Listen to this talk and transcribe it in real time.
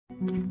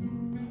My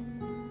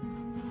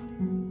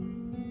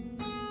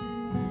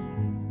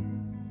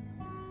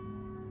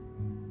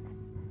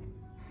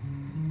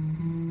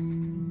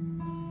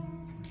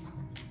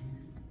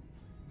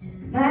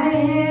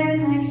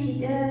hand like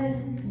she does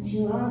when she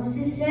wants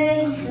to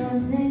say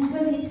something,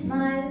 crooked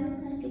smile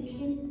like a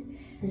kid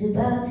who's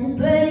about to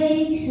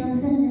break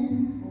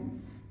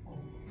something.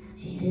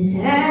 She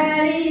says,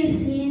 how do you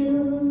feel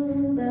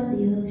about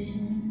the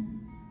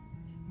ocean?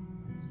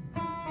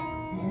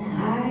 And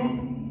I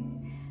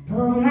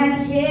pull my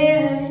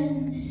chair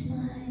and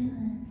smile,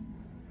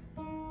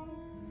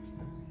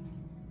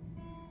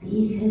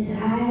 because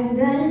I've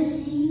got a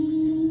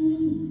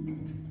seat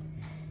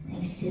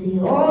next to the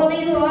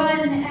only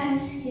one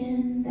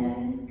asking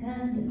that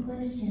kind of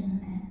question.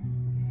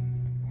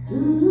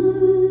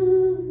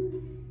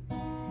 Ooh,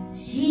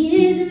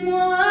 she is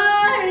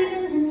more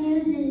than the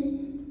music.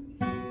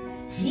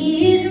 She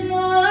is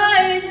more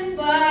than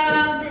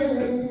Bob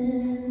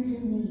Dylan to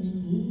me.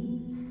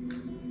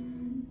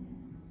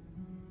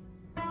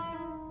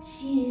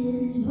 She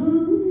is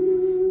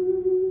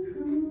blues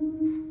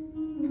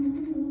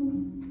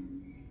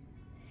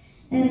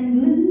and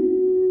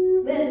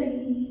blueberries.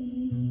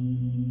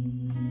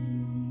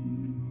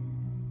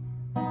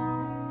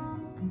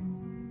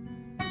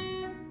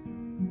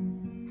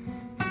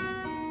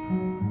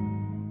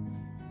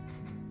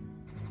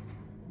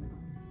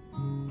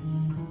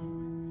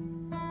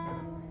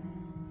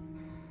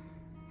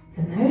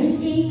 From her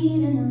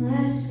seat in the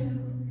last row,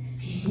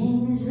 she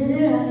sings with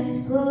her eyes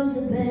closed.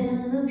 The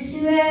band looks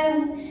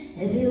around.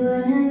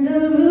 Everyone in the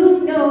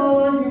room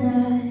knows, and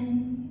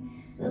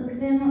I look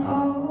them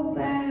all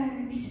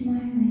back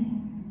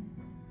smiling,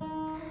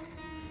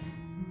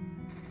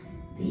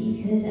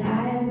 because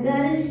I've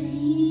got a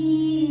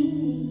seat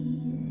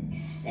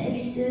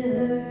next to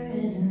her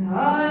and her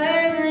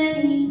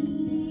harmonies.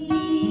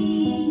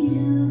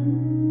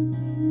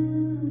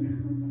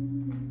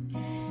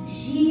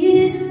 She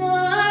is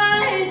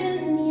more than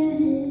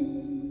music.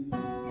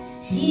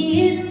 She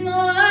is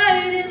more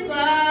than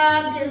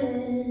Bob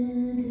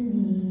Dylan to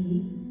me.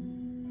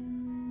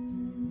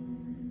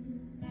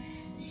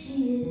 She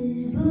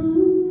is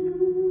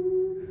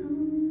blues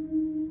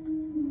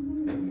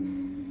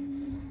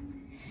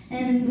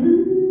and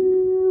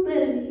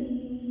blueberries.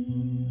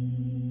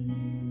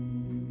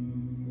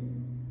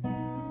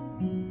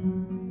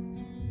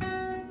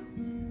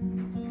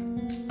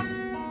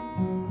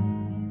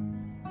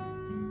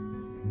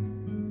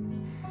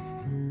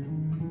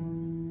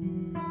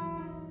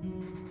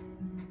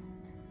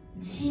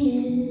 She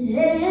is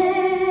 18,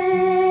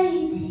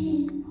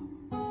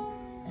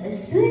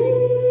 asleep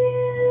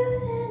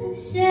in the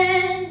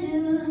sand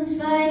dunes,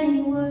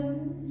 finding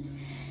words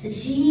that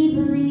she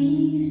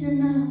believes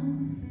enough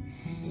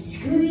to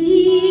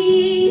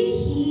scream.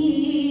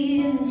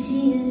 And she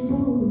is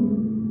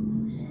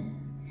blues and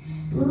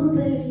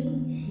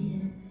blueberries. She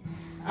is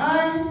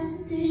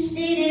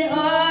understated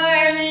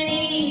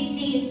harmony.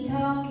 She is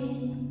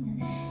talking.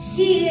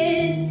 She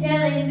is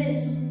telling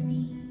this to me.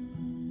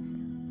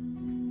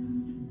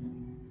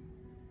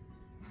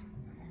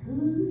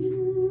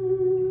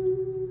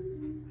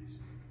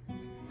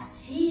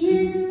 She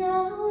is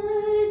more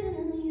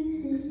than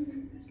music.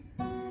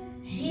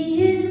 She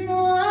is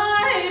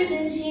more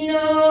than she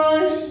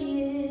knows she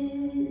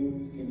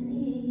is to me.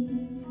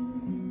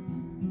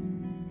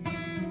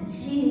 And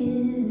she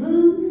is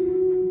blue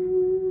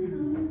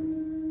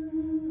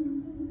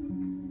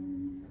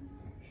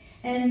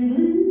and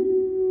blue.